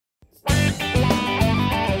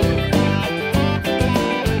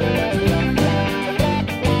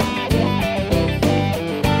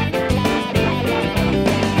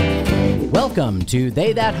Welcome to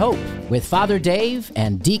They That Hope with Father Dave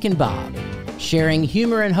and Deacon Bob, sharing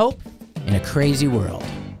humor and hope in a crazy world.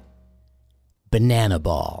 Banana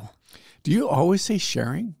ball. Do you always say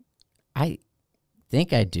sharing? I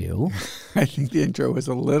think I do. I think the intro was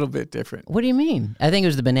a little bit different. What do you mean? I think it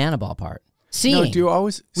was the banana ball part. Seeing. No, do you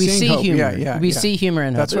always We see hope? humor. Yeah. We see humor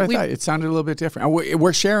and hope. That's what I thought. It sounded a little bit different.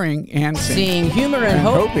 We're sharing and seeing humor and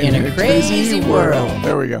hope in a crazy world.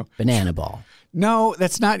 There we go. Banana ball. No,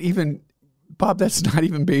 that's not even, Bob, that's not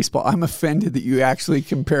even baseball. I'm offended that you actually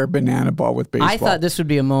compare banana ball with baseball. I thought this would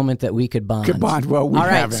be a moment that we could bond. Well, we haven't. All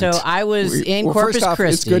right, so I was in Corpus first off,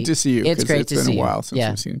 Christi. It's good to see you. It's great to see you. It's been a while since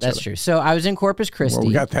we've seen each other. That's true. So I was in Corpus Christi. Well,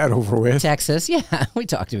 we got that over with. Texas. Yeah, we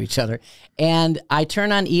talk to each other. And I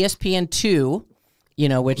turn on ESPN2,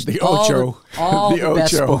 which the all Ocho. the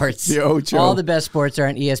best sports. The Ocho. All the best sports are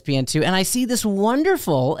on ESPN2. And I see this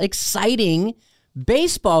wonderful, exciting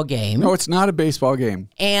baseball game. No, it's not a baseball game.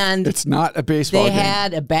 And it's not a baseball game. They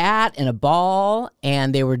had a bat and a ball,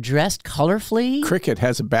 and they were dressed colorfully. Cricket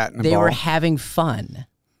has a bat and a ball. They were having fun.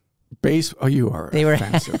 Oh, you are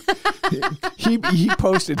offensive. He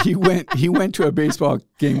posted he went to a baseball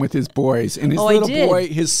game with his boys, and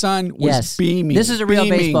his son was beaming. This is a real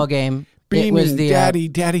baseball game. Beaming, it was the,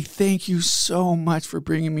 Daddy, thank you so much for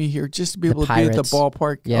bringing me here just to be able to be at the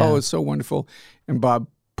ballpark. Yeah. Oh, it's so wonderful. And Bob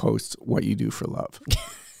posts what you do for love.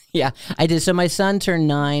 Yeah, I did. So my son turned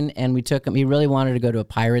 9, and we took him. He really wanted to go to a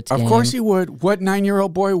Pirates game. Of course he would. What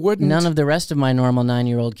 9-year-old boy wouldn't? None of the rest of my normal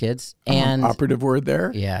 9-year-old kids. And operative word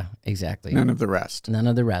there? Yeah, exactly. None of the rest. None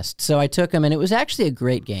of the rest. So I took him, and it was actually a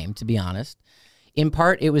great game, to be honest. In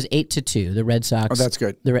part, it was 8-2. The Red Sox. Oh, that's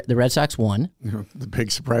good. The Red Sox won. The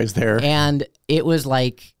big surprise there. And it was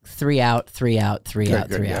like 3 out, 3 out, 3 out,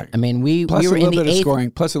 3 out. I mean, we plus were a little in the bit of eighth.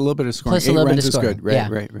 Scoring. Plus a little bit of scoring. Plus a little bit of scoring. Is good.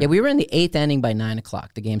 Right. Yeah, we were in the 8th inning by 9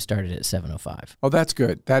 o'clock. The game started at 7:05. Oh, that's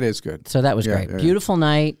good. That is good. So that was great. Yeah. Beautiful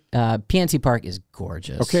night. PNC Park is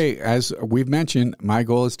gorgeous. Okay, as we've mentioned, my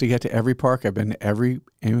goal is to get to every park. I've been to every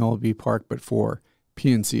MLB park but 4.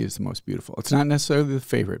 PNC is the most beautiful. It's not necessarily the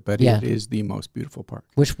favorite, but it is the most beautiful park.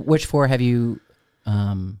 Which 4 have you?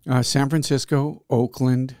 San Francisco,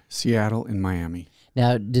 Oakland, Seattle, and Miami.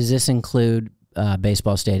 Now, does this include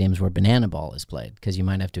baseball stadiums where banana ball is played? Because you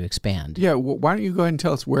might have to expand. Yeah, why don't you go ahead and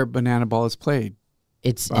tell us where banana ball is played?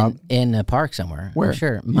 It's in a park somewhere. Where? I'm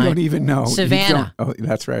sure. You don't even know. Savannah. Oh,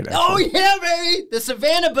 that's right. Actually. Oh, yeah, baby. The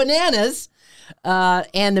Savannah Bananas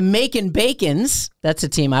and the Macon Bacons. That's a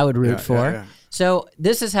team I would root for. Yeah. So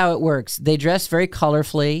this is how it works. They dress very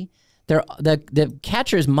colorfully. The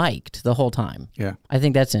catcher is mic'd the whole time. Yeah. I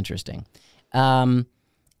think that's interesting. It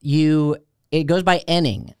goes by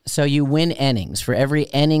inning. So you win innings. For every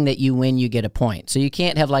inning that you win, you get a point. So you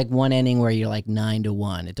can't have like one inning where you're like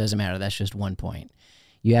 9-1. It doesn't matter. That's just 1 point.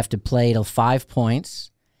 You have to play till 5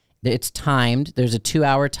 points. It's timed. There's a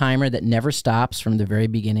 2-hour timer that never stops from the very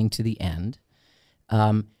beginning to the end.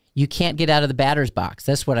 You can't get out of the batter's box.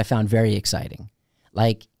 That's what I found very exciting.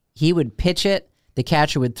 Like, he would pitch it, the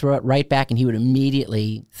catcher would throw it right back, and he would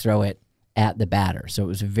immediately throw it at the batter. So it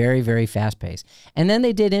was very, very fast-paced. And then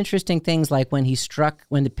they did interesting things like when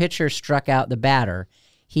the pitcher struck out the batter,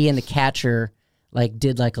 he and the catcher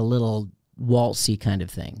did like a little waltzy kind of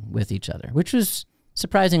thing with each other, which was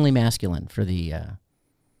surprisingly masculine for the...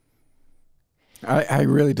 I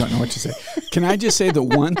really don't know what to say. Can I just say the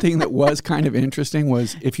one thing that was kind of interesting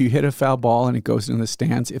was if you hit a foul ball and it goes in the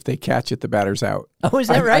stands, if they catch it, the batter's out. Oh, is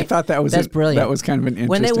that right? I thought that's brilliant. That was kind of an interesting.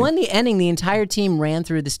 When they won the inning, the entire team ran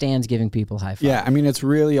through the stands giving people high fives. Yeah, I mean, it's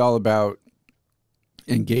really all about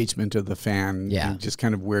engagement of the fan, and just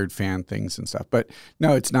kind of weird fan things and stuff. But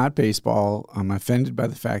no, it's not baseball. I'm offended by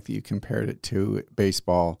the fact that you compared it to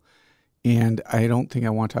baseball, and I don't think I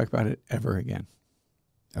want to talk about it ever again.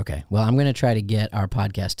 Okay. Well, I'm going to try to get our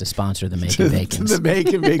podcast to sponsor the Macon Bacons. The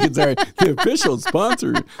Macon Bacons are the official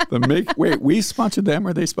sponsor. Wait, we sponsor them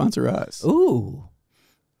or they sponsor us? Ooh.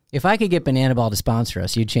 If I could get Banana Ball to sponsor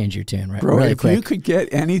us, you'd change your tune, right? Bro, really if quick. you could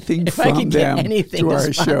get anything from them to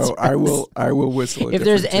our show, I will whistle a If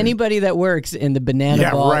there's tune. anybody that works in the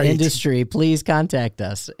banana ball industry, please contact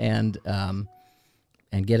us and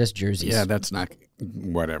get us jerseys. Yeah, that's not...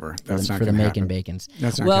 Whatever. That's not for the Macon Bacons.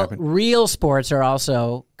 That's not happening. Real sports are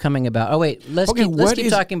also coming about. Oh wait, let's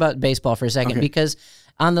keep talking about baseball for a second because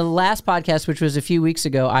on the last podcast, which was a few weeks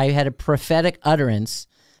ago, I had a prophetic utterance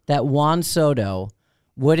that Juan Soto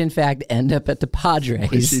would in fact end up at the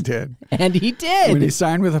Padres. Which he did. And he did. When he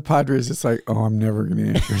signed with the Padres, it's like, oh, I'm never going to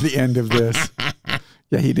enter the end of this.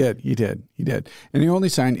 Yeah, he did. And he only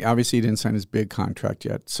signed, obviously he didn't sign his big contract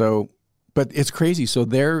yet. So, but it's crazy. So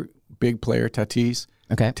their big player, Tatis,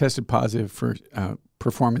 tested positive for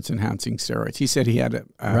performance-enhancing steroids. He said he had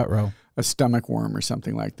a stomach worm or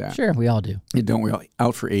something like that. Sure, we all do. Don't we all?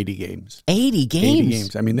 Out for 80 games. 80 games? 80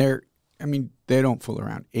 games. I mean, they don't fool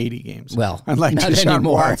around. 80 games. Well, unlike Deshaun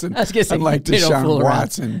Watson. I was going to say, unlike Deshaun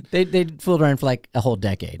Watson. They fooled around for like a whole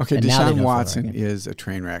decade. Okay, Deshaun Watson is a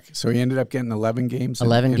train wreck. So he ended up getting 11 games.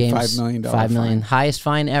 11 games. $5 million. $5 million. Highest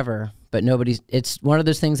fine ever. But it's one of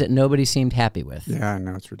those things that nobody seemed happy with. Yeah, I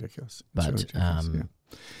know. It's ridiculous. But, really ridiculous.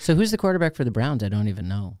 So who's the quarterback for the Browns? I don't even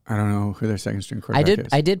know. I don't know who their second string quarterback is.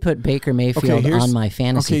 I did put Baker Mayfield on my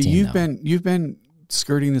fantasy team. You've been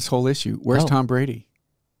skirting this whole issue. Where's Tom Brady?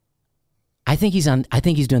 I think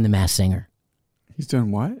he's doing The Masked Singer. He's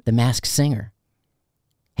doing what? The Masked Singer.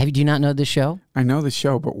 Do you not know this show? I know the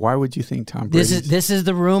show, but why would you think Tom Brady? This is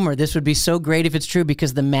the rumor. This would be so great if it's true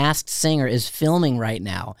because The Masked Singer is filming right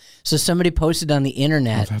now. So somebody posted on the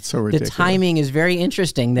internet. Oh, that's so ridiculous. The timing is very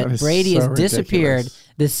interesting that Brady has disappeared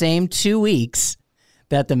the same 2 weeks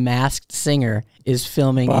that The Masked Singer is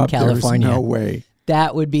filming in California. There's no way.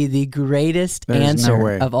 That would be the greatest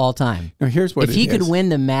answer of all time. Now, here's what it is. If he could win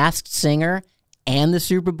The Masked Singer and the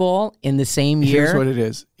Super Bowl in the same year. Here's what it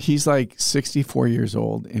is. He's like 64 years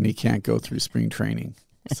old, and he can't go through spring training.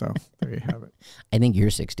 So there you have it. I think you're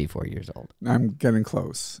 64 years old. I'm getting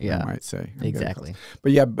close, I might say. Exactly.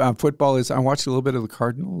 But yeah, football is, I watched a little bit of the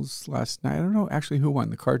Cardinals last night. I don't know actually who won.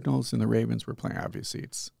 The Cardinals and the Ravens were playing. Obviously,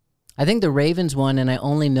 I think the Ravens won, and I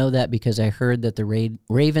only know that because I heard that the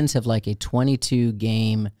Ravens have like a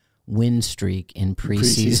 22-game win streak in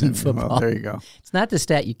preseason football. Well, there you go. It's not the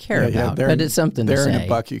stat you care about, but it's something to say. They're in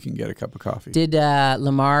 $1, you can get a cup of coffee. Did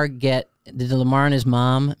Lamar and his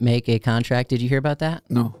mom make a contract? Did you hear about that?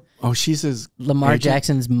 No. Oh, she's his Lamar agent?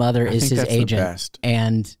 Jackson's mother is his agent, the best.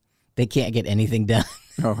 And they can't get anything done.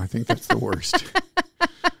 Oh, I think that's the worst.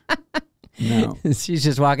 No. She's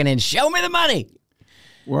just walking in, show me the money.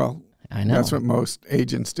 Well, I know. That's what most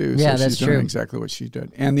agents do. Yeah, so that's she's doing exactly what she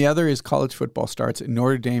did. And the other is college football starts.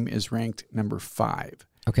 Notre Dame is ranked number 5.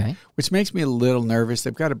 Okay. Which makes me a little nervous.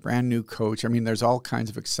 They've got a brand new coach. I mean, there's all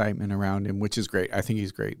kinds of excitement around him, which is great. I think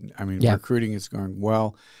he's great. I mean, recruiting is going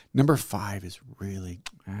well. Number 5 is really...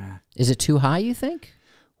 Is it too high, you think?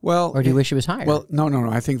 Well, or do you wish it was higher? Well,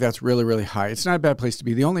 no. I think that's really, really high. It's not a bad place to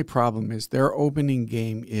be. The only problem is their opening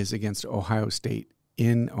game is against Ohio State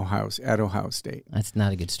at Ohio State. That's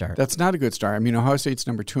not a good start. That's not a good start. I mean, Ohio State's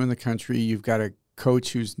number 2 in the country. You've got a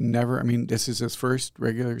coach who's this is his first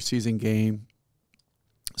regular season game.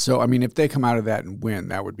 So, I mean, if they come out of that and win,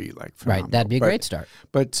 that would be like phenomenal. Right, that'd be a great start.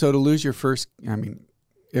 But so to lose your first, I mean,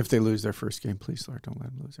 if they lose their first game, please, Lord, don't let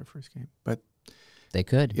them lose their first game. But they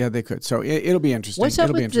could. Yeah, they could. So it'll be interesting. What's up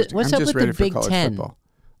with the Big Ten? Football.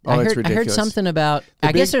 I heard something about.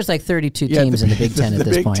 I guess there's like 32 teams in the Big Ten at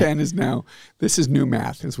this point. The Big Ten is now. This is new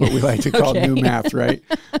math, is what we like to call new math, right?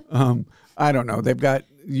 I don't know. They've got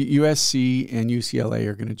USC and UCLA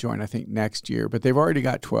are going to join, I think, next year, but they've already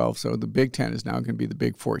got 12. So the Big Ten is now going to be the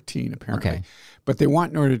Big 14, apparently. Okay. But they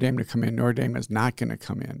want Notre Dame to come in. Notre Dame is not going to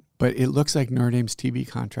come in, but it looks like Notre Dame's TV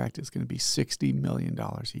contract is going to be $60 million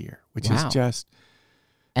a year, which is just.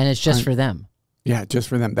 And it's just for them. Yeah, just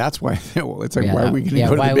for them. That's why. Well, it's like, why are we going to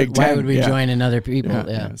go to the Big Ten? Why would we join another people?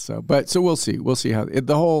 Yeah. So we'll see. We'll see how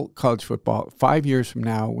the whole college football. 5 years from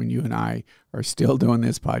now, when you and I are still doing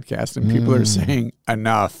this podcast, and people are saying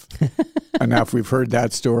enough, enough. We've heard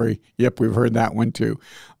that story. Yep, we've heard that one too.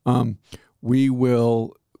 College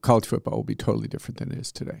football will be totally different than it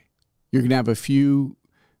is today. You're going to have a few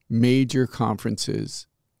major conferences,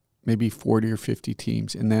 maybe 40 or 50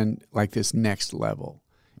 teams, and then like this next level.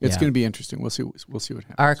 It's going to be interesting. We'll see what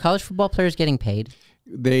happens. Are college football players getting paid?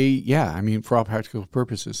 I mean, for all practical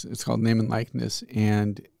purposes, it's called name and likeness.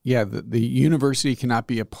 And the university cannot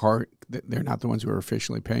be a part. They're not the ones who are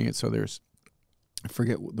officially paying it. So there's, I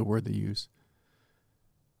forget the word they use.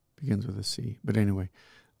 Begins with a C. But anyway,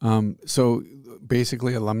 so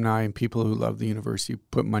basically alumni and people who love the university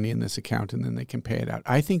put money in this account and then they can pay it out.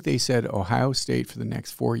 I think they said Ohio State for the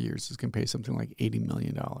next 4 years is going to pay something like $80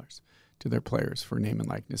 million to their players for name and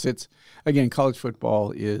likeness. It's, again, college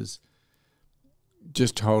football is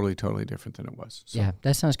just totally, totally different than it was. So. Yeah,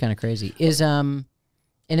 that sounds kind of crazy. Is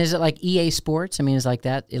it like EA Sports? I mean, is like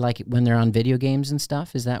that, like when they're on video games and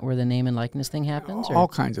stuff? Is that where the name and likeness thing happens? All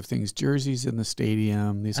kinds of things. Jerseys in the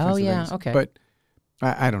stadium, these kinds of things. Okay. But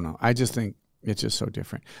I don't know. I just think it's just so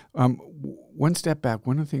different. One step back,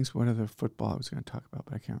 one of the football I was going to talk about,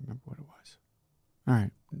 but I can't remember what it was. All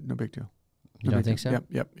right, no big deal. You don't think so?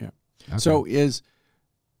 Yep. Okay. So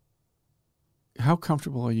how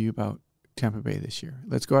comfortable are you about Tampa Bay this year?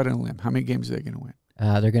 Let's go out on a limb. How many games are they going to win?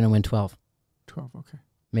 They're going to win 12. 12, okay.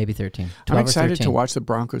 maybe 13. I'm excited to watch the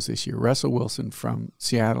Broncos this year. Russell Wilson from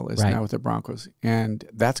Seattle is now with the Broncos, and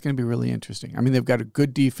that's going to be really interesting. I mean, they've got a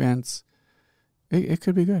good defense. It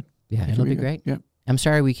could be good. Yeah, it'll be great. Yeah. I'm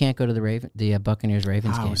sorry we can't go to the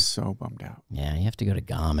Buccaneers-Ravens game. I was so bummed out. Yeah, you have to go to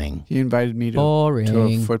Gaming. He invited me to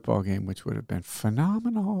a football game, which would have been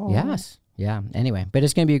phenomenal. Yes. Yeah. Anyway, but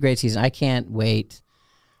it's going to be a great season. I can't wait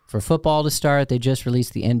for football to start. They just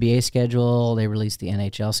released the NBA schedule. They released the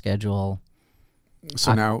NHL schedule.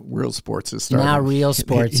 So now real sports is starting. Now real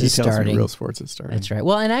sports is starting. Real sports is starting. That's right.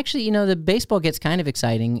 Well, and actually, the baseball gets kind of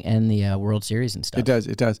exciting in the World Series and stuff. It does.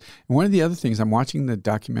 And one of the other things, I'm watching the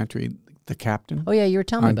documentary, The Captain. Oh, yeah, you were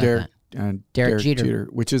telling me about that. Derek Jeter,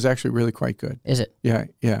 which is actually really quite good. Is it? Yeah.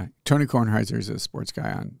 Tony Kornheiser is a sports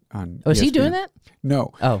guy on Oh, is ESPN. he doing that?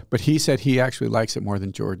 No. Oh. But he said he actually likes it more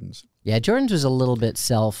than Jordan's. Yeah, Jordan's was a little bit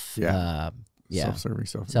self-serving. Self-serving.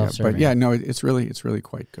 But yeah, no, it's really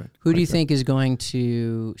quite good. Who do you think is going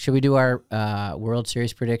to? Should we do our World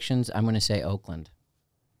Series predictions? I'm going to say Oakland.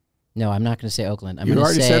 No, I'm not going to say Oakland. You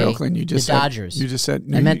already said Oakland. You just the said Dodgers. You just said.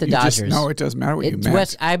 No, I meant the Dodgers. No, it doesn't matter what you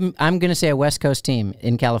meant. I'm going to say a West Coast team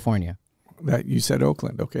in California. That you said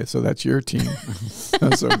Oakland. Okay, so that's your team.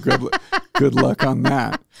 So good luck on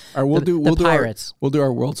that. All right, we'll do Pirates. We'll do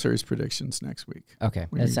our World Series predictions next week. Okay,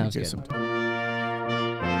 that sounds good.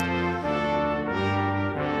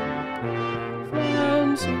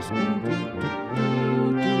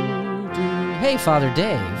 Hey, Father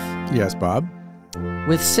Dave. Yes, Bob.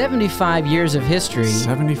 With 75 years of history.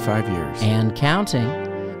 75 years. And counting.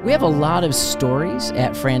 We have a lot of stories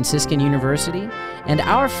at Franciscan University, and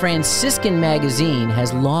our Franciscan magazine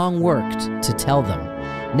has long worked to tell them.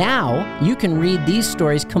 Now, you can read these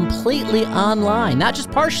stories completely online, not just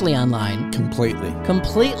partially online.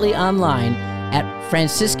 Completely online at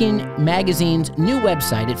Franciscan Magazine's new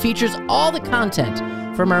website. It features all the content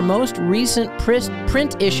from our most recent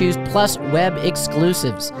print issues plus web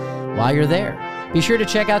exclusives. While you're there, be sure to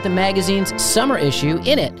check out the magazine's summer issue.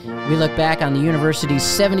 In it, we look back on the university's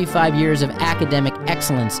 75 years of academic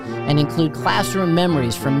excellence and include classroom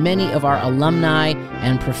memories from many of our alumni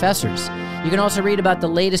and professors. You can also read about the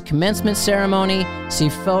latest commencement ceremony, see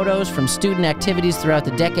photos from student activities throughout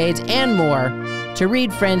the decades, and more. To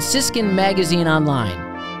read Franciscan Magazine online,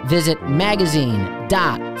 visit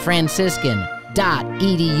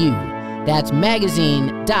magazine.franciscan.edu. That's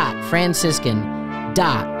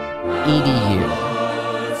magazine.franciscan.edu.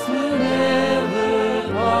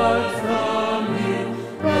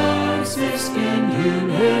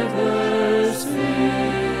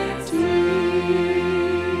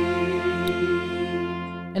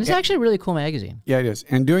 And it's actually a really cool magazine. Yeah, it is.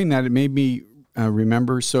 And doing that, it made me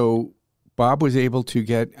remember. So Bob was able to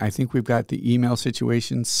get, I think we've got the email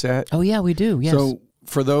situation set. Oh, yeah, we do. Yes. So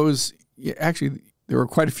for those, actually, there were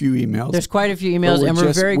quite a few emails. There's quite a few emails, and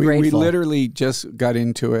we're very grateful. We literally just got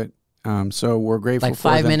into it. So we're grateful for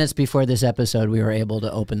them. Like 5 minutes before this episode, we were able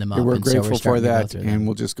to open them up. We're grateful for that, and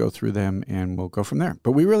we'll just go through them, and we'll go from there.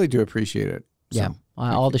 But we really do appreciate it. Yeah,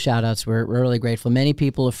 all the shout-outs, we're really grateful. Many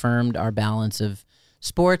people affirmed our balance of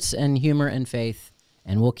sports and humor and faith,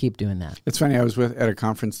 and we'll keep doing that. It's funny, I was at a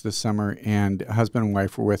conference this summer, and a husband and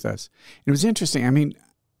wife were with us. It was interesting. I mean,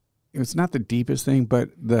 it's not the deepest thing, but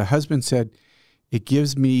the husband said, it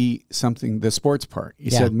gives me something, the sports part. He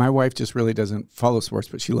said, my wife just really doesn't follow sports,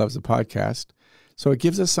 but she loves the podcast. So it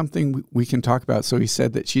gives us something we can talk about. So he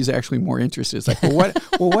said that she's actually more interested. It's like,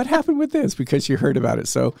 what happened with this? Because she heard about it.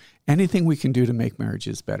 So anything we can do to make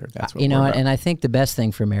marriages better, that's what we're about. And I think the best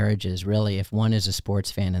thing for marriage is really if one is a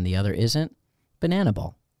sports fan and the other isn't, banana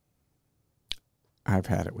ball. I've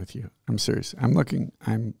had it with you. I'm serious. I don't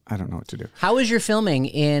know what to do. How is your filming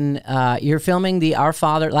you're filming the Our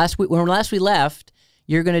Father when last we left,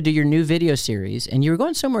 you're going to do your new video series and you were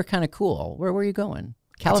going somewhere kind of cool. Where were you going?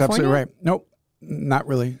 California? That's absolutely right. Nope. Not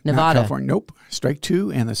really. Nevada. Not California. Nope. Strike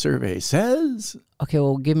two and the survey says. Okay,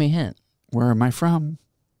 well, give me a hint. Where am I from?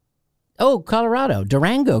 Oh, Colorado.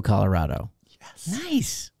 Durango, Colorado. Yes.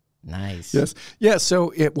 Nice. Yes. Yeah.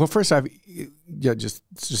 So, first off, just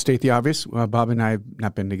to state the obvious, Bob and I have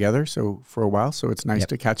not been together for a while, so it's nice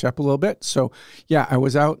to catch up a little bit. So, yeah, I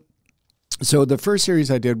was out. So the first series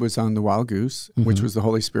I did was on the Wild Goose, which was the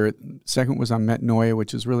Holy Spirit. Second was on Metanoia,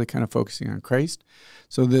 which is really kind of focusing on Christ.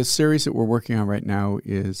 So the series that we're working on right now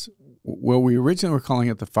is, well, we originally were calling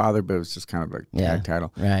it The Father, but it was just kind of a tag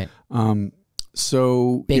title. Right.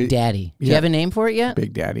 So Big Daddy. Do you have a name for it yet?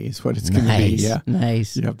 Big Daddy is what it's going to be. Yeah.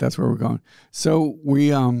 Nice. Yep. That's where we're going. So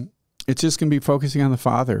we, it's just going to be focusing on the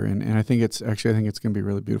Father. And I think it's going to be a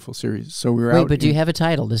really beautiful series. So we were out. Wait, but do you have a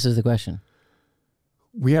title? This is the question.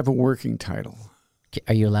 We have a working title.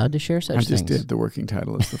 Are you allowed to share such things? I just did. The working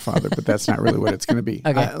title is The Father, but that's not really what it's going to be.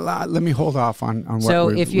 Okay. Let me hold off on what So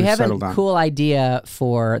if you have a cool idea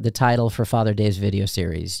for the title for Father Dave's video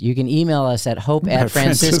series, you can email us at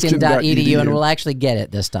hope@franciscan.edu, and we'll actually get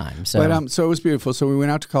it this time. So, so it was beautiful. So we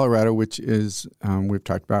went out to Colorado, which is, we've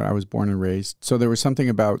talked about, I was born and raised. So there was something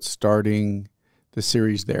about starting the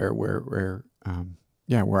series there where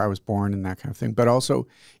I was born and that kind of thing. But also,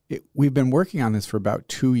 we've been working on this for about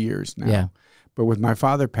 2 years now. Yeah. But with my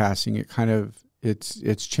father passing,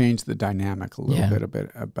 it's changed the dynamic a little bit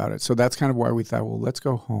about it. So that's kind of why we thought, well, let's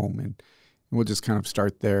go home and we'll just kind of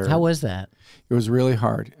start there. How was that? It was really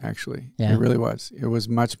hard, actually. Yeah. It really was. It was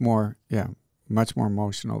much more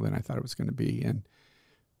emotional than I thought it was going to be. And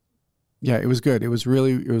yeah, it was good. It was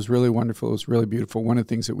really wonderful. It was really beautiful. One of the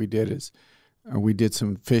things that we did is we did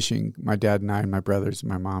some fishing. My dad and I and my brothers and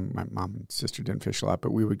my mom and sister didn't fish a lot,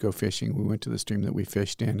 but we would go fishing. We went to the stream that we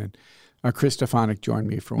fished in, and Chris Stefanik joined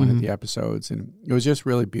me for one of the episodes, and it was just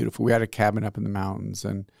really beautiful. We had a cabin up in the mountains,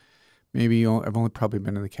 and I've only probably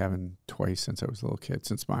been in the cabin twice since I was a little kid,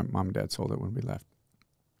 since my mom and dad sold it when we left.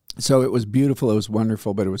 So it was beautiful, it was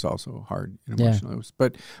wonderful, but it was also hard and emotional. Yeah.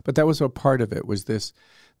 But that was a part of it, was this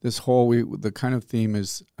whole, the kind of theme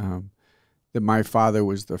is that my father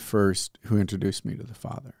was the first who introduced me to the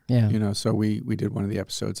Father. Yeah. So we did one of the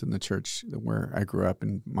episodes in the church where I grew up,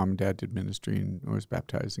 and Mom and Dad did ministry and I was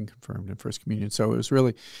baptized and confirmed in First Communion. So it was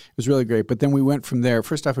really great. But then we went from there.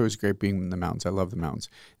 First off, it was great being in the mountains. I love the mountains.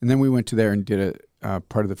 And then we went to there and did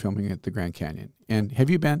part of the filming at the Grand Canyon. And have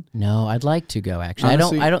you been? No, I'd like to go, actually.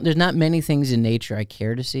 Honestly, I don't. There's not many things in nature I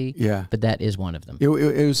care to see. Yeah. But that is one of them. It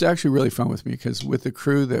was actually really fun with me, because with the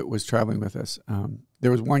crew that was traveling with us,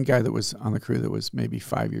 there was one guy that was on the crew that was maybe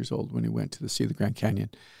 5 years old when he went to see the Grand Canyon.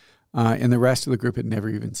 And the rest of the group had never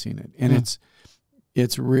even seen it. And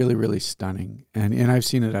it's really, really stunning. And I've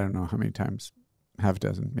seen it, I don't know how many times, half a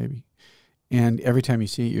dozen maybe. And every time you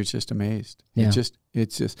see it, you're just amazed. Yeah.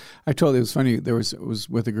 It's just, I told you, it was funny. It was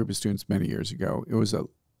with a group of students many years ago. It was a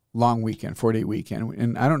long weekend, 4-day weekend.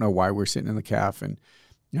 And I don't know why we're sitting in the caf, and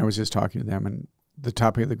I was just talking to them, and the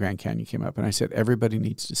topic of the Grand Canyon came up. And I said, everybody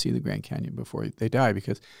needs to see the Grand Canyon before they die,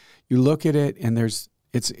 because you look at it and it's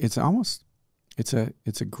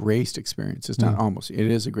a graced experience. It's not almost, it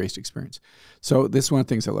is a graced experience. So this is one of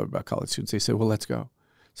the things I love about college students. They said, well, let's go.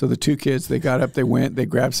 So the two kids, they got up, they went, they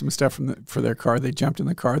grabbed some stuff for their car, they jumped in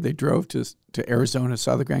the car, they drove to Arizona,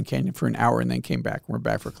 saw the Grand Canyon for an hour, and then came back. We're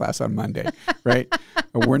back for class on Monday, right?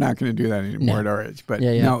 But we're not going to do that anymore at our age. But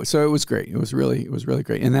no, so it was great. It was really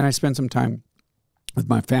great. And then I spent some time with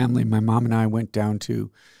my family. My mom and I went down to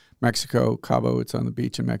Mexico, Cabo. It's on the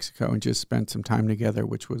beach in Mexico, and just spent some time together,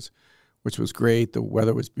 which was great. The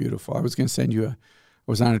weather was beautiful. I was going to send you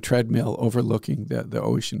I was on a treadmill overlooking the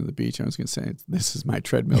ocean and the beach. I was going to say, this is my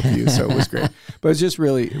treadmill view, so it was great. But it was just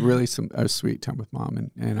really a sweet time with Mom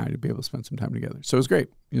and I to be able to spend some time together. So it was great.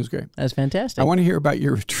 It was great. That's fantastic. I want to hear about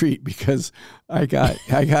your retreat, because I got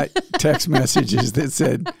text messages that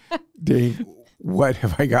said, Dave, what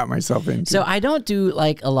have I got myself into? So I don't do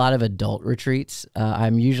like a lot of adult retreats.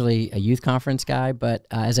 I'm usually a youth conference guy, but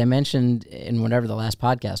as I mentioned in whatever the last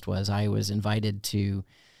podcast was, I was invited to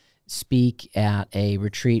speak at a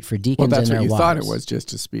retreat for deacons and their wives. Well, that's what you thought it was, just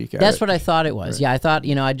to speak at That's it. what I thought it was. Right. Yeah, I thought,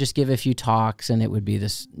 I'd just give a few talks and it would be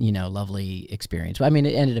this, lovely experience. I mean,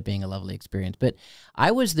 it ended up being a lovely experience, but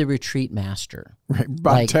I was the retreat master. Right.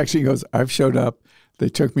 Bob texting goes, I've showed up. They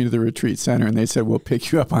took me to the retreat center and they said, we'll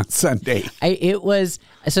pick you up on Sunday.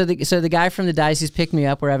 So the guy from the diocese picked me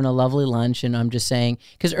up. We're having a lovely lunch, and I'm just saying,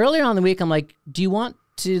 because earlier on in the week, I'm like, do you want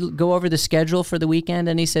to go over the schedule for the weekend?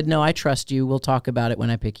 And he said, no, I trust you. We'll talk about it when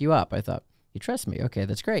I pick you up. I thought, you trust me? Okay,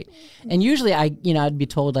 that's great. And usually I'd be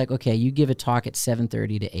told, like, okay, you give a talk at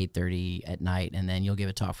 7:30 to 8:30 at night, and then you'll give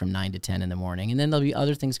a talk from 9 to 10 in the morning, and then there'll be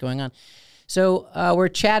other things going on. So we're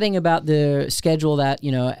chatting about the schedule that,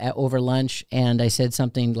 over lunch, and I said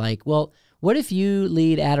something like, well, what if you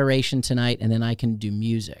lead adoration tonight and then I can do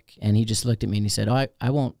music? And he just looked at me and he said, oh, I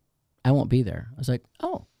won't be there. I was like,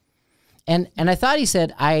 oh. And I thought he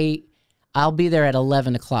said, I'll be there at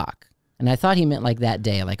 11 o'clock. And I thought he meant like that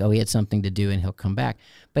day, like, oh, he had something to do and he'll come back.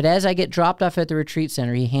 But as I get dropped off at the retreat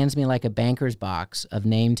center, he hands me like a banker's box of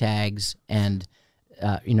name tags and,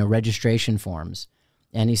 registration forms.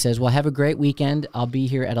 And he says, well, have a great weekend. I'll be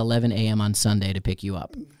here at 11 a.m. on Sunday to pick you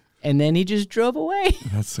up. And then he just drove away.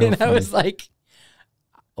 That's so funny. I was like,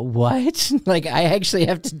 what? Like, I actually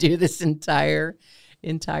have to do this entire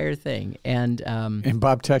thing. And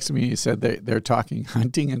Bob texted me. He said they're talking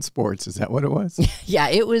hunting and sports. Is that what it was? Yeah,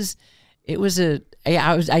 I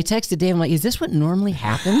texted Dave. I'm like, is this what normally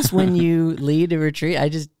happens when you lead a retreat? I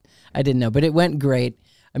didn't know, but it went great.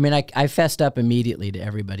 I mean, I fessed up immediately to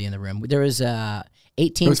everybody in the room. There was 18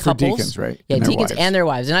 it was couples. For deacons, right? Yeah, and deacons and their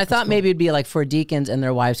wives. And I thought cool. maybe it'd be like for deacons and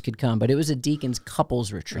their wives could come, but it was a deacons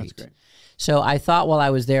couples retreat. That's great. So I thought while I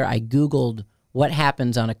was there, I Googled what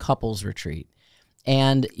happens on a couples retreat.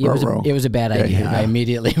 And it was a bad idea. Yeah. I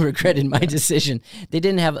immediately regretted my decision.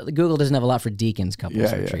 Google doesn't have a lot for deacons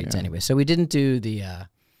couples retreats anyway. So we didn't do the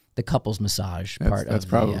couples massage part that's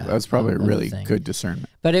probably a really good discernment.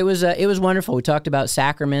 But it was wonderful. We talked about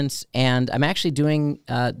sacraments, and I'm actually doing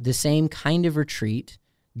the same kind of retreat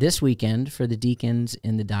this weekend for the deacons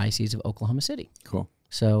in the Diocese of Oklahoma City. Cool.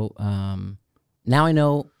 So now I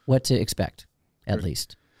know what to expect, at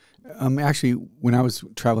least. Actually, when I was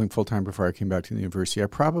traveling full-time before I came back to the university, I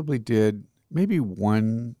probably did maybe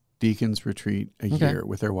one deacons retreat a year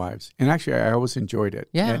with their wives. And actually, I always enjoyed it.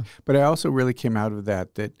 Yeah. But I also really came out of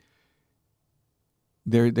that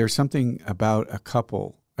there's something about a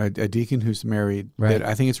couple, a deacon who's married, that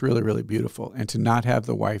I think it's really, really beautiful. And to not have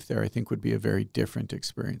the wife there, I think would be a very different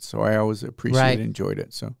experience. So I always appreciated and enjoyed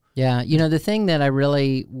it. So yeah, the thing that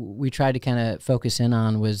we tried to kind of focus in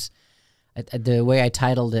on was the way I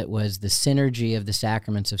titled it was the synergy of the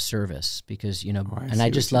sacraments of service, because I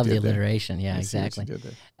just love the alliteration. Yeah, exactly.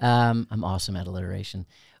 I'm awesome at alliteration.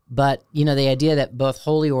 But the idea that both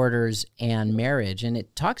holy orders and marriage, and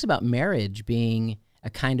it talks about marriage being a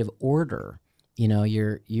kind of order. You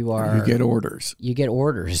get orders. You get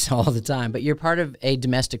orders all the time, but you're part of a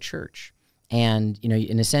domestic church, and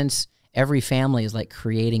in a sense, every family is like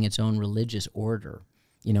creating its own religious order.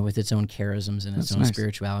 With its own charisms and its own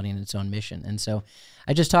spirituality and its own mission. And so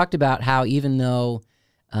I just talked about how even though,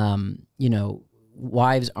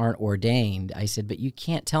 wives aren't ordained, I said, but you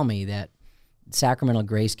can't tell me that sacramental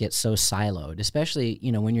grace gets so siloed, especially,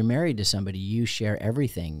 when you're married to somebody, you share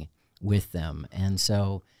everything with them. And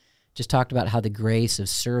so just talked about how the grace of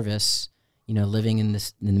service, living in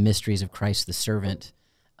the mysteries of Christ the servant,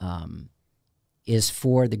 is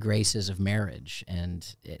for the graces of marriage,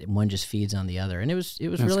 and one just feeds on the other. And it was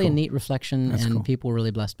really a neat reflection, and people were really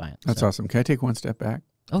blessed by it. That's awesome. Can I take one step back?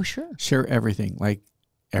 Oh, sure. Share everything. Like,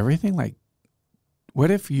 what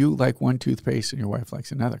if you like one toothpaste and your wife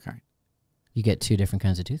likes another kind? You get two different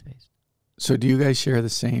kinds of toothpaste. So do you guys share the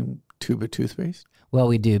same tube of toothpaste? Well,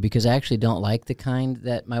 we do, because I actually don't like the kind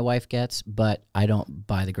that my wife gets, but I don't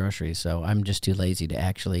buy the groceries, so I'm just too lazy to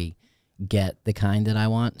actually get the kind that I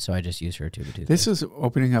want, so I just use her tube of toothpaste. This is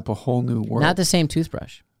opening up a whole new world. Not the same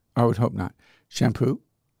toothbrush. I would hope not. Shampoo?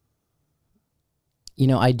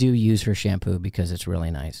 I do use her shampoo because it's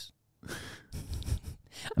really nice.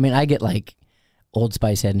 I mean, I get like Old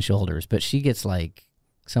Spice Head and Shoulders, but she gets like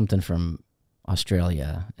something from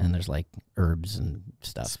Australia, and there's like herbs and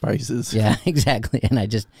stuff. Spices. Yeah, exactly. And it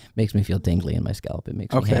just makes me feel tingly in my scalp. It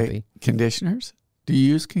makes me happy. Conditioners? Do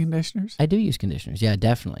you use conditioners? I do use conditioners. Yeah,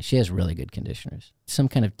 definitely. She has really good conditioners. Some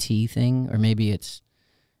kind of tea thing, or maybe it's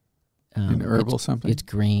an herbal something. It's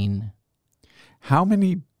green. How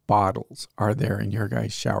many bottles are there in your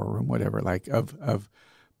guys' shower room, whatever, like of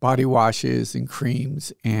body washes and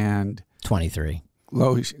creams and 23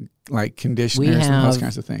 lotion, like conditioners and those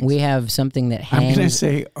kinds of things? We have something that hangs. I'm going to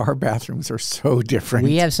say our bathrooms are so different.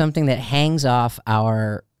 We have something that hangs off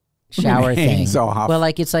our shower thing. Off. Well,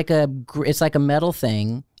 like it's like a metal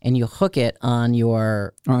thing, and you hook it on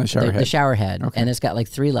the shower head. The shower head, and it's got like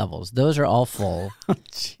 3 levels. Those are all full.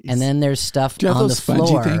 And then there's stuff Do you have on those the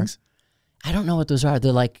floor. Things? I don't know what those are.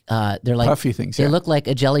 They're like puffy things. They look like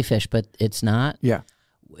a jellyfish, but it's not. Yeah.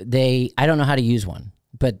 I don't know how to use one,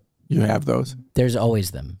 but you have those. There's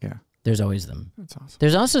always them. Yeah. There's always them. That's awesome.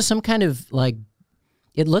 There's also some kind of like,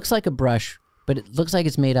 it looks like a brush, but it looks like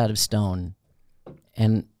it's made out of stone,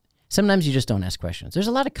 and sometimes you just don't ask questions. There's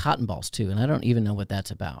a lot of cotton balls too, and I don't even know what that's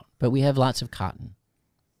about. But we have lots of cotton.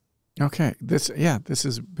 Okay. This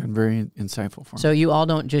has been very insightful for me. So you all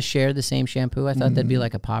don't just share the same shampoo? I thought that'd be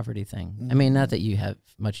like a poverty thing. I mean, not that you have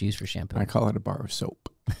much use for shampoo. I call it a bar of soap.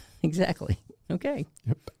 Exactly. Okay.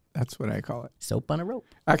 Yep. That's what I call it. Soap on a rope.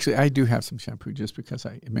 Actually, I do have some shampoo just because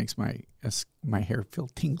it makes my hair feel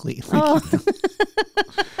tingly. Oh.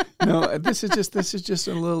 No, this is just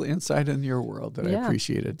a little insight in your world that I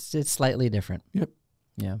appreciated. It's slightly different. Yep.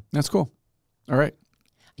 Yeah. That's cool. All right.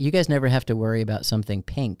 You guys never have to worry about something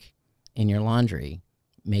pink in your laundry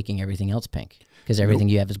making everything else pink, because everything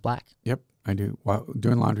you have is black. Yep, I do. Well,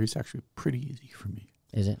 doing laundry is actually pretty easy for me.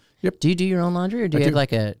 Is it? Yep. Do you do your own laundry, or do you have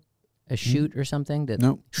like a chute or something?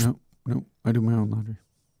 No. I do my own laundry.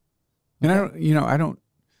 And I don't,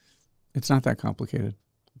 it's not that complicated.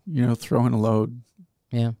 Throw in a load.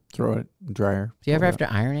 Yeah. Throw it, dryer. Do you ever have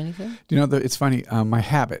to iron anything? It's funny, my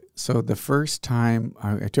habit. So the first time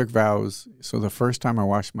I took vows, so the first time I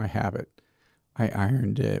washed my habit, I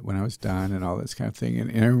ironed it when I was done and all this kind of thing.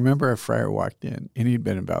 And I remember a friar walked in, and he'd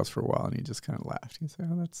been in vows for a while, and he just kind of laughed. He said,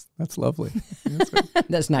 "Oh, that's lovely."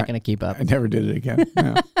 That's not going to keep up. I never did it again.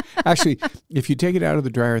 No. Actually, if you take it out of the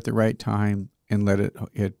dryer at the right time and let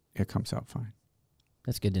it comes out fine.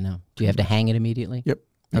 That's good to know. Do you have to hang it immediately? Yep.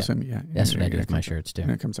 That's what That's what I do with my shirts too.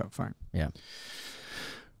 And it comes out fine. Yeah.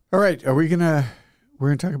 All right. We're gonna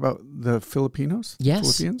talk about the Filipinos?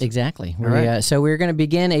 Yes, Philippians? exactly. Right. So we're going to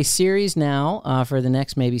begin a series now for the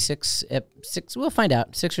next maybe six. We'll find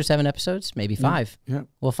out 6 or 7 episodes, maybe 5. Yeah.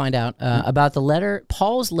 We'll find out about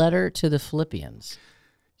Paul's letter to the Philippians.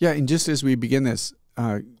 Yeah, and just as we begin this,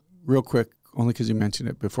 real quick, only because you mentioned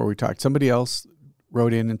it before we talked, somebody else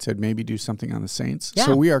wrote in and said maybe do something on the saints. Yeah.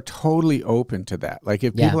 So we are totally open to that. Like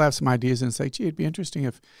if people have some ideas and it's like, gee, it'd be interesting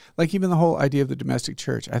if, like even the whole idea of the domestic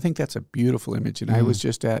church, I think that's a beautiful image. And I was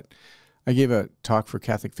just I gave a talk for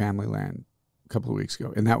Catholic Family Land a couple of weeks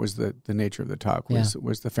ago, and that was the nature of the talk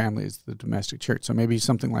was the family is the domestic church. So maybe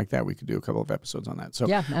something like that, we could do a couple of episodes on that. So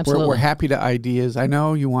yeah, absolutely. We're happy to ideas. I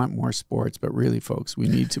know you want more sports, but really, folks, we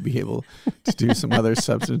need to be able to do some other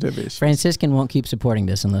substantive issues. Franciscan won't keep supporting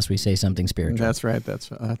this unless we say something spiritual. That's right.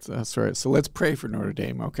 That's right. So let's pray for Notre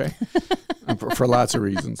Dame, okay? for lots of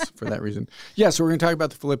reasons, for that reason. Yeah, so we're going to talk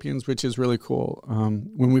about the Philippians, which is really cool.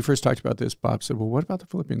 When we first talked about this, Bob said, well, what about the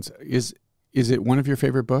Philippians? Is it one of your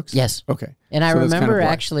favorite books? Yes. Okay. And I remember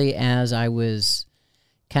actually as I was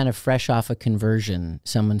kind of fresh off a conversion,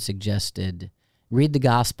 someone suggested read the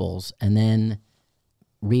Gospels and then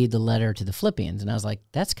read the letter to the Philippians. And I was like,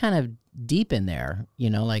 that's kind of deep in there,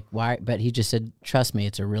 like why? But he just said, trust me,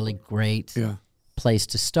 it's a really great place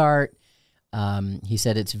to start. He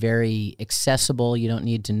said it's very accessible. You don't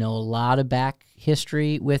need to know a lot of back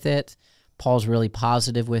history with it. Paul's really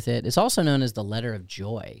positive with it. It's also known as the letter of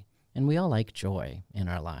joy. And we all like joy in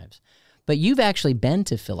our lives. But you've actually been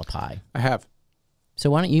to Philippi. I have. So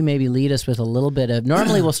why don't you maybe lead us with a little bit of,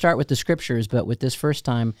 normally we'll start with the scriptures, but with this first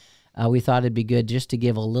time, we thought it'd be good just to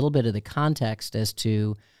give a little bit of the context as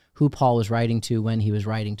to who Paul was writing to when he was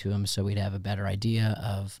writing to him, so we'd have a better idea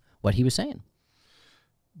of what he was saying.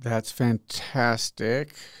 That's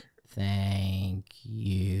fantastic. Thank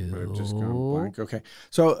you. I've just gone blank. Okay.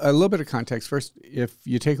 So a little bit of context. First, if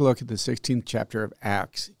you take a look at the 16th chapter of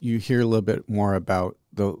Acts, you hear a little bit more about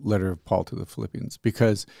the letter of Paul to the Philippians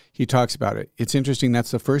because he talks about it. It's interesting.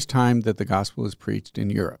 That's the first time that the gospel is preached in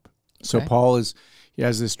Europe. So Paul he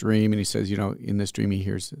has this dream and he says, in this dream he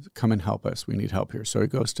hears, come and help us. We need help here. So he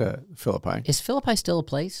goes to Philippi. Is Philippi still a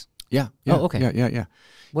place? Yeah. Oh, okay. Yeah.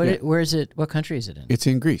 Where is it? What country is it in? It's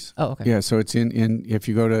in Greece. Oh, okay. Yeah. So it's in if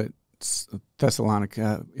you go to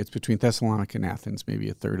Thessalonica, it's between Thessalonica and Athens, maybe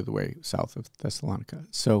a third of the way south of Thessalonica.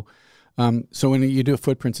 So when you do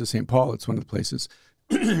Footprints of St. Paul, it's one of the places,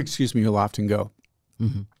 you'll often go.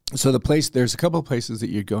 Mm-hmm. So there's a couple of places that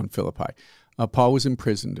you'd go in Philippi. Paul was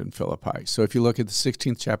imprisoned in Philippi. So if you look at the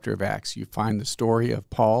 16th chapter of Acts, you find the story of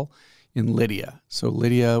Paul in Lydia. So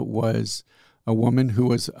Lydia was a woman who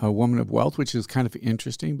was a woman of wealth, which is kind of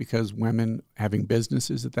interesting because women having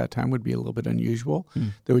businesses at that time would be a little bit unusual.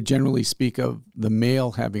 They would generally speak of the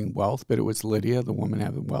male having wealth, but it was Lydia, the woman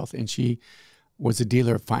having wealth, and she was a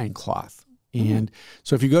dealer of fine cloth. And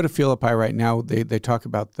so if you go to Philippi right now, they talk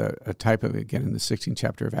about a type of, again, in the 16th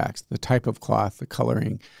chapter of Acts, the type of cloth, the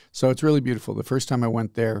coloring. So it's really beautiful. The first time I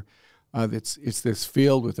went there, it's this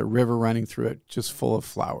field with a river running through it, just full of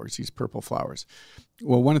flowers, these purple flowers.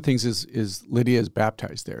 Well, one of the things is Lydia is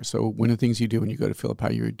baptized there. So one of the things you do when you go to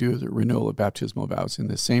Philippi, you do the renewal of baptismal vows. In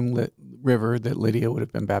the same river that Lydia would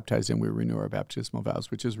have been baptized in, we renew our baptismal vows,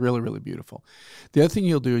 which is really, really beautiful. The other thing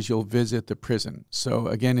you'll do is you'll visit the prison. So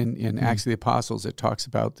again, in Acts of the Apostles, it talks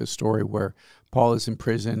about the story where Paul is in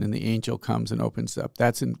prison and the angel comes and opens up.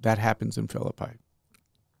 That happens in Philippi.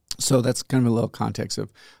 So that's kind of a little context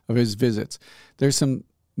of his visits. There's a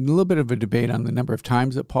little bit of a debate on the number of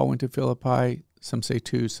times that Paul went to Philippi. Some say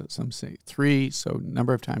 2, some say 3. So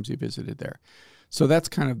number of times he visited there. So that's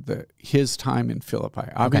kind of his time in Philippi.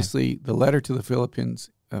 Obviously, the letter to the Philippians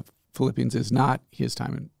is not his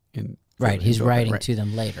time in right. He's writing to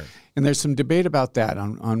them later. And there's some debate about that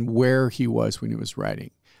on where he was when he was writing.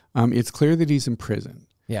 It's clear that he's in prison.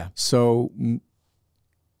 Yeah. So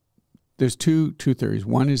there's two theories.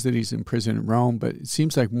 One is that he's in prison in Rome, but it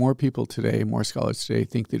seems like more scholars today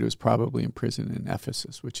think that he was probably in prison in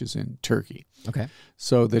Ephesus, which is in Turkey. Okay.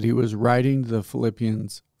 So that he was writing the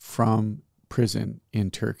Philippians from prison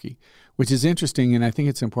in Turkey, which is interesting, and I think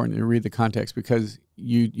it's important to read the context because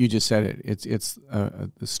you just said it. It's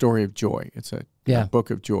a story of joy. It's a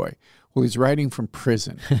book of joy. Well, he's writing from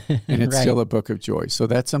prison, and it's right. still a book of joy. So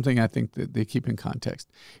that's something I think that they keep in context.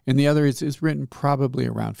 And the other is written probably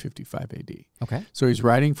around 55 AD. Okay. So he's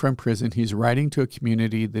writing from prison. He's writing to a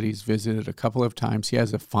community that he's visited a couple of times. He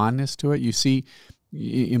has a fondness to it. You see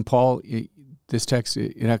in Paul, this text,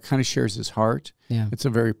 it kind of shares his heart. Yeah. It's a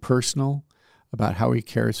very personal about how he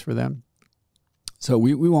cares for them. So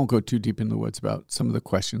we won't go too deep in the woods about some of the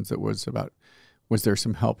questions that was about, was there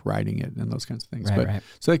some help writing it and those kinds of things. Right.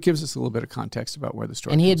 So that gives us a little bit of context about where the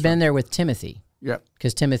story And he had comes been from. there with Timothy. Yeah.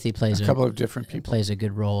 Because Timothy plays a couple of different people. Plays a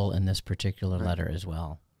good role in this particular letter as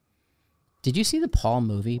well. Did you see the Paul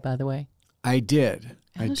movie, by the way? I did.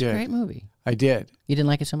 That was a great movie. I did. You didn't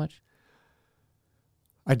like it so much?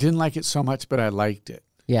 I didn't like it so much, but I liked it.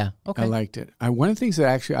 Yeah. Okay. I liked it. One of the things that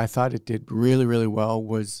actually I thought it did really, really well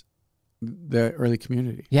was the early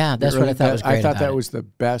community. Yeah, that's what I thought was great. I thought that was the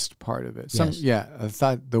best part of it. Yes. Yeah, I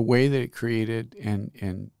thought the way that it created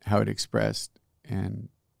and how it expressed and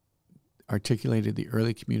articulated the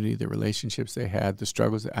early community, the relationships they had, the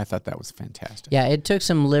struggles, I thought that was fantastic. Yeah, it took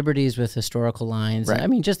some liberties with historical lines. Right. I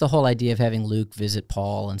mean, just the whole idea of having Luke visit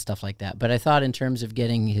Paul and stuff like that. But I thought in terms of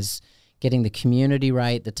getting the community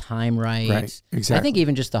right, the time right. Exactly. I think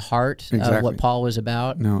even just the heart of what Paul was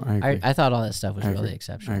about. No, I agree. I thought all that stuff was really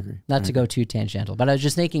exceptional. I agree. Not to go too tangential, but I was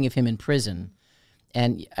just thinking of him in prison.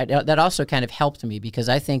 And that also kind of helped me because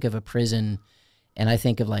I think of a prison and I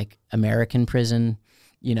think of like American prison,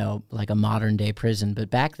 you know, like a modern day prison.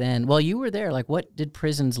 But back then, well, you were there. Like, what did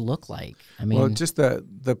prisons look like? I mean, well, just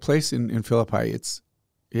the place in Philippi,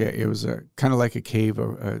 it was kind of like a cave,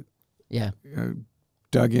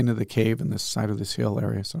 dug into the cave in the side of this hill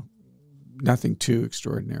area. So nothing too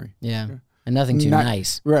extraordinary. Yeah. And nothing too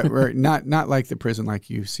nice. Right. Not like the prison like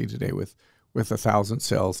you see today with 1,000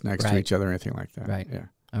 cells next to each other or anything like that. Right. Yeah.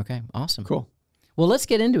 Okay. Awesome. Cool. Well, let's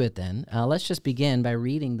get into it then. Let's just begin by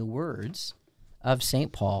reading the words of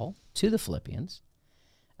St. Paul to the Philippians.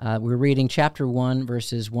 We're reading chapter 1,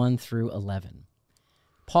 verses 1 through 11.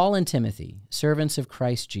 Paul and Timothy, servants of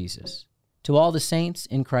Christ Jesus, to all the saints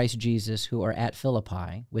in Christ Jesus who are at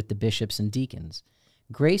Philippi with the bishops and deacons,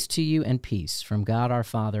 grace to you and peace from God our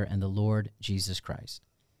Father and the Lord Jesus Christ.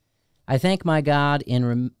 I thank my God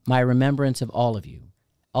in my remembrance of all of you,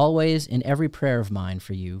 always in every prayer of mine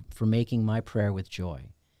for you, for making my prayer with joy,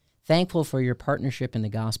 thankful for your partnership in the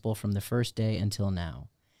gospel from the first day until now.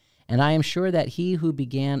 And I am sure that he who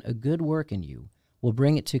began a good work in you will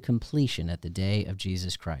bring it to completion at the day of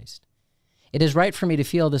Jesus Christ. It is right for me to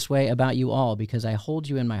feel this way about you all because I hold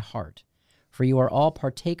you in my heart, for you are all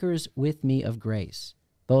partakers with me of grace,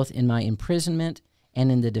 both in my imprisonment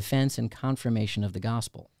and in the defense and confirmation of the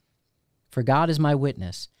gospel. For God is my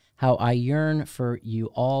witness, how I yearn for you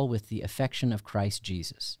all with the affection of Christ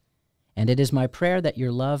Jesus. And it is my prayer that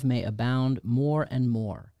your love may abound more and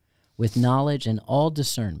more, with knowledge and all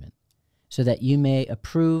discernment, so that you may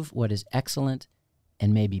approve what is excellent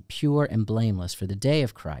and may be pure and blameless for the day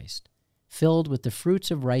of Christ, filled with the fruits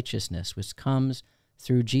of righteousness which comes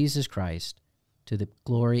through Jesus Christ to the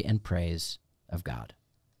glory and praise of God.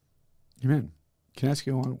 Amen. Can I ask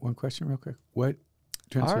you one question real quick? What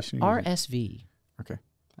translation are you using? RSV. Okay.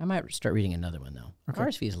 I might start reading another one, though. Okay.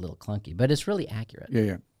 RSV is a little clunky, but it's really accurate.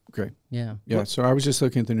 Yeah. Great. Yeah. Yeah, so I was just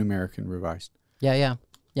looking at the New American Revised. Yeah,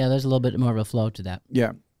 there's a little bit more of a flow to that.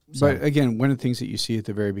 Yeah. So. But again, one of the things that you see at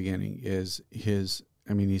the very beginning is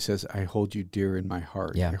he says, I hold you dear in my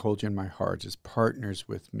heart. Yeah. I hold you in my heart as partners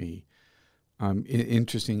with me.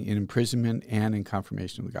 Interesting in imprisonment and in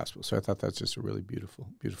confirmation of the gospel. So I thought that's just a really beautiful,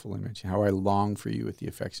 beautiful image. How I long for you with the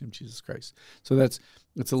affection of Jesus Christ. So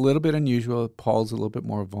it's a little bit unusual. Paul's a little bit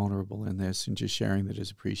more vulnerable in this and just sharing that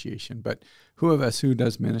his appreciation. But who of us who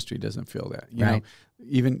does ministry doesn't feel that? You know,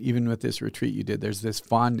 even with this retreat you did, there's this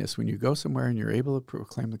fondness when you go somewhere and you're able to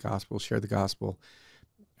proclaim the gospel, share the gospel.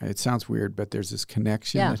 It sounds weird, but there's this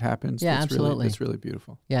connection that happens. Yeah, that's absolutely. It's really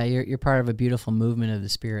beautiful. Yeah, you're part of a beautiful movement of the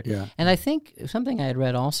Spirit. Yeah. And I think something I had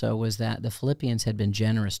read also was that the Philippians had been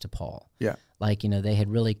generous to Paul. Yeah. Like, they had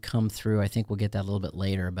really come through. I think we'll get that a little bit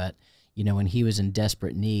later, but, when he was in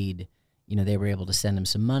desperate need, they were able to send him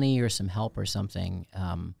some money or some help or something.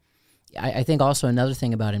 I think also another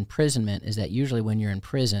thing about imprisonment is that usually when you're in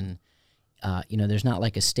prison, there's not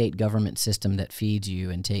like a state government system that feeds you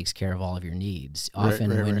and takes care of all of your needs. Often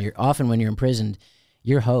when you're imprisoned,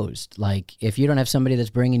 you're hosed. Like if you don't have somebody that's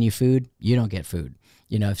bringing you food, you don't get food.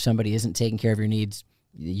 If somebody isn't taking care of your needs,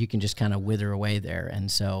 you can just kind of wither away there.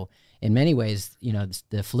 And so in many ways,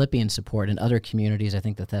 the Philippian support in other communities, I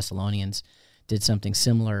think the Thessalonians did something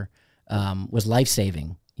similar, was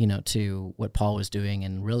life-saving, to what Paul was doing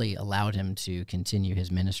and really allowed him to continue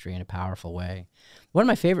his ministry in a powerful way. One of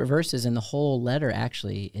my favorite verses in the whole letter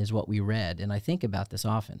actually is what we read, and I think about this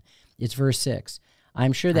often. It's verse 6.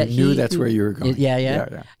 I'm sure that I knew that's where you were going.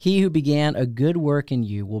 Yeah. He who began a good work in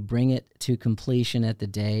you will bring it to completion at the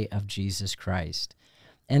day of Jesus Christ.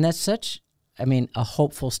 And that's such, a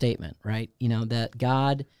hopeful statement, right? That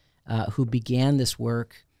God who began this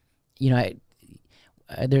work,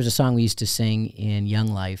 there's a song we used to sing in Young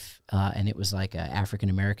Life, and it was like an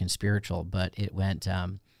African-American spiritual, but it went,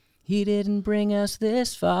 he didn't bring us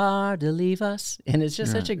this far to leave us. And it's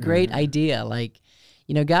just such a great idea. Like,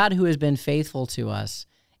 God who has been faithful to us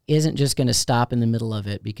isn't just going to stop in the middle of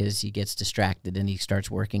it because he gets distracted and he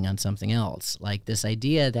starts working on something else. Like this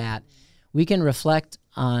idea that we can reflect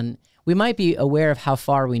on, we might be aware of how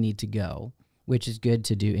far we need to go, which is good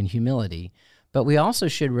to do in humility, but we also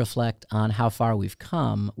should reflect on how far we've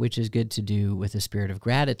come, which is good to do with a spirit of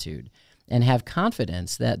gratitude, and have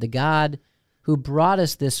confidence that the God who brought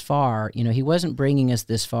us this far, he wasn't bringing us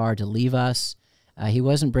this far to leave us. He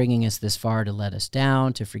wasn't bringing us this far to let us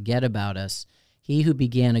down, to forget about us. He who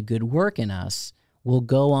began a good work in us will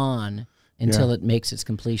go on until it makes its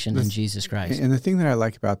completion in Jesus Christ. And the thing that I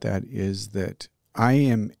like about that is that I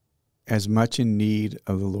am as much in need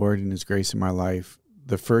of the Lord and his grace in my life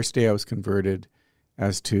the first day I was converted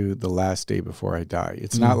as to the last day before I die.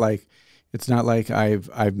 It's not like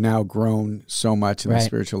I've now grown so much in the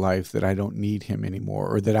spiritual life that I don't need him anymore,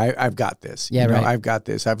 or that I've got this. I've got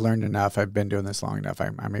this. I've learned enough. I've been doing this long enough.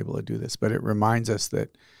 I'm able to do this. But it reminds us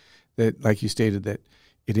that like you stated, that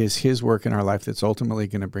it is his work in our life that's ultimately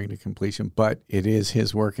going to bring to completion, but it is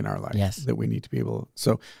his work in our life that we need to be able.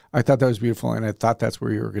 So I thought that was beautiful, and I thought that's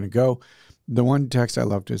where you were going to go. The one text I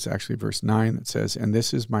loved is actually verse 9 that says, "And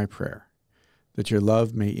this is my prayer, that your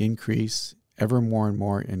love may increase ever more and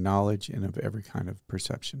more in knowledge and of every kind of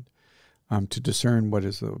perception, to discern what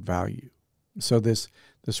is of value." So this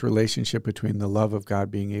relationship between the love of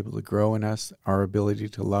God being able to grow in us, our ability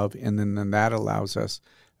to love, and then that allows us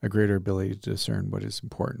a greater ability to discern what is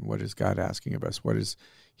important, what is God asking of us, what is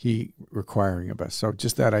he requiring of us. So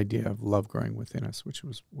just that idea of love growing within us, which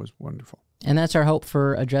was wonderful. And that's our hope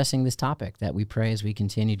for addressing this topic, that we pray as we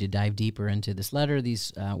continue to dive deeper into this letter,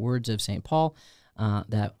 these words of St. Paul,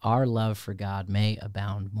 that our love for God may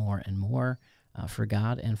abound more and more for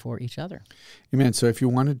God and for each other. Amen. So if you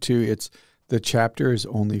wanted to, the chapter is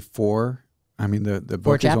only 4. The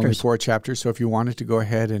book is only 4 chapters. So if you wanted to go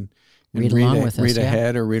ahead and read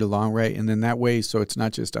ahead or read along, right? And then that way, so it's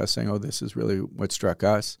not just us saying, oh, this is really what struck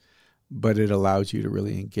us, but it allows you to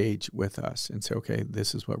really engage with us and say, okay,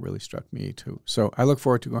 this is what really struck me too. So I look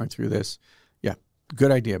forward to going through this. Yeah,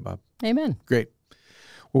 good idea, Bob. Amen. Great.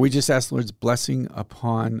 Well, we just ask the Lord's blessing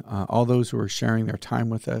upon all those who are sharing their time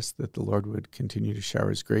with us, that the Lord would continue to shower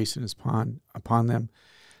his grace and his upon them,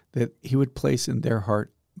 that he would place in their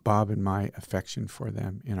heart, Bob and my affection for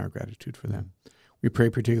them and our gratitude for them. We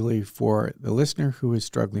pray particularly for the listener who is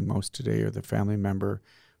struggling most today, or the family member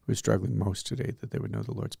who is struggling most today, that they would know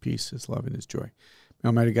the Lord's peace, his love, and his joy. May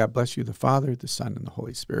Almighty God bless you, the Father, the Son, and the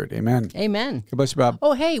Holy Spirit. Amen. Amen. God bless you, Bob.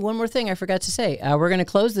 Oh, hey, one more thing I forgot to say. We're going to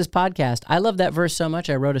close this podcast. I love that verse so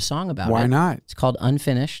much, I wrote a song about it. Why not? It's called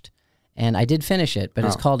Unfinished. And I did finish it, but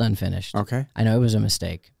it's called Unfinished. Okay. I know it was a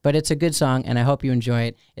mistake, but it's a good song, and I hope you enjoy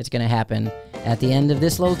it. It's going to happen at the end of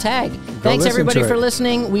this little tag. Thanks, everybody, for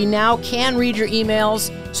listening. We now can read your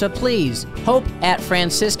emails, so please,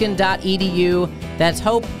 hope@franciscan.edu. That's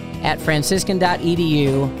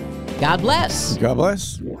hope@franciscan.edu. God bless. God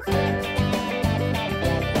bless.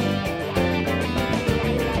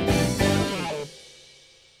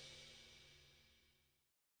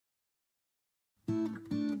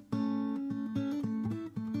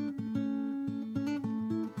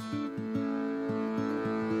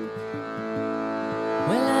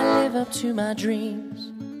 Up to my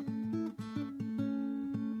dreams,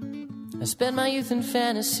 I spend my youth in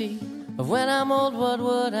fantasy of when I'm old, what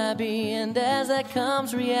would I be? And as that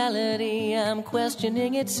comes reality, I'm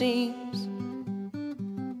questioning, it seems.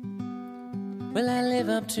 Will I live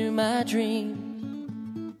up to my dreams?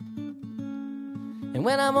 And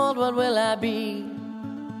when I'm old, what will I be?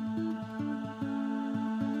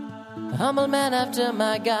 A humble man after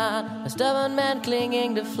my God, a stubborn man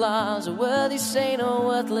clinging to flaws, a worthy saint or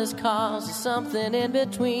worthless cause, or something in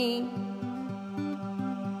between.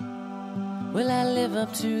 Will I live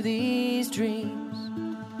up to these dreams?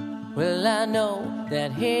 Will I know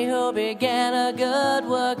that he who began a good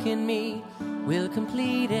work in me will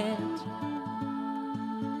complete it?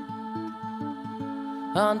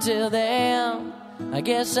 Until then, I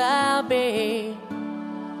guess I'll be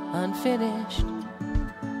unfinished.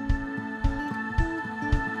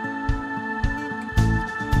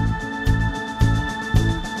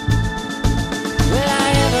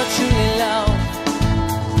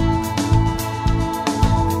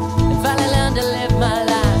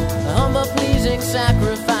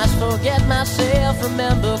 myself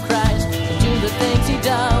remember Christ and do the things he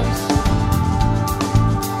does,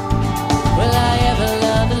 will I ever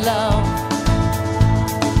learn to love?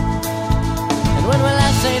 And when will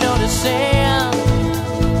I say no to sin?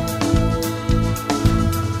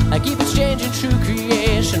 I keep exchanging true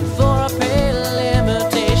creation for a pale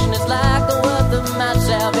imitation. It's like the worth of my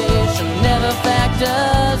salvation never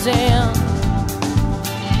factors in.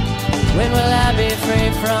 When will I be free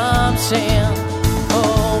from sin?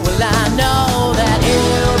 Oh, will I know that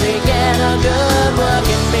he'll begin a good work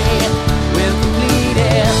in me, will complete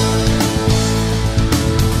it.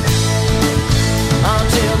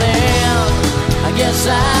 Until then, I guess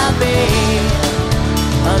I'll be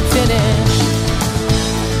unfinished.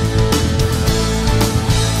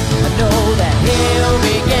 I know that he'll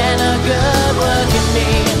begin a good work in me,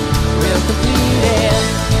 will complete it.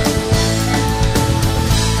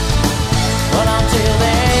 But until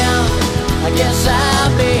then, I guess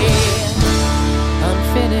I'll be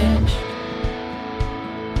unfinished.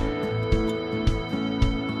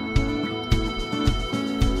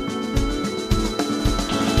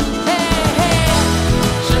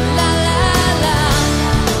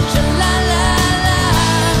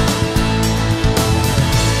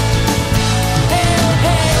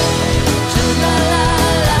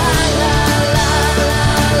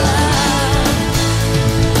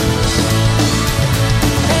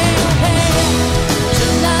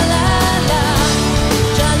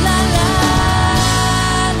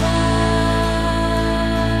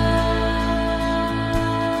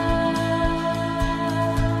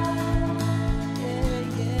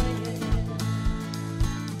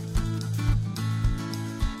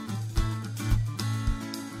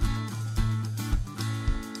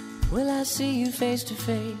 Will I see you face to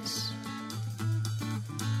face?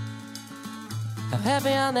 How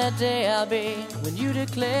happy on that day I'll be when you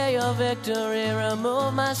declare your victory,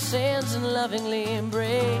 remove my sins and lovingly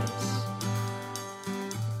embrace.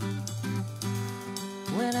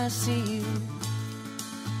 When I see you,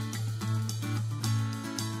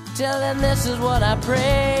 tell them this is what I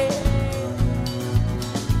pray,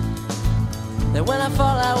 that when I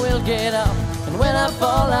fall I will get up, and when I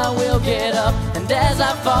fall I will get up, and as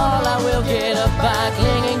I fall I will get up by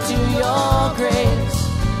clinging to your grace.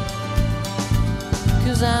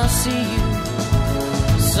 'Cause I'll see you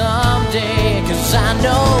someday, 'cause I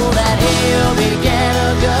know that he'll be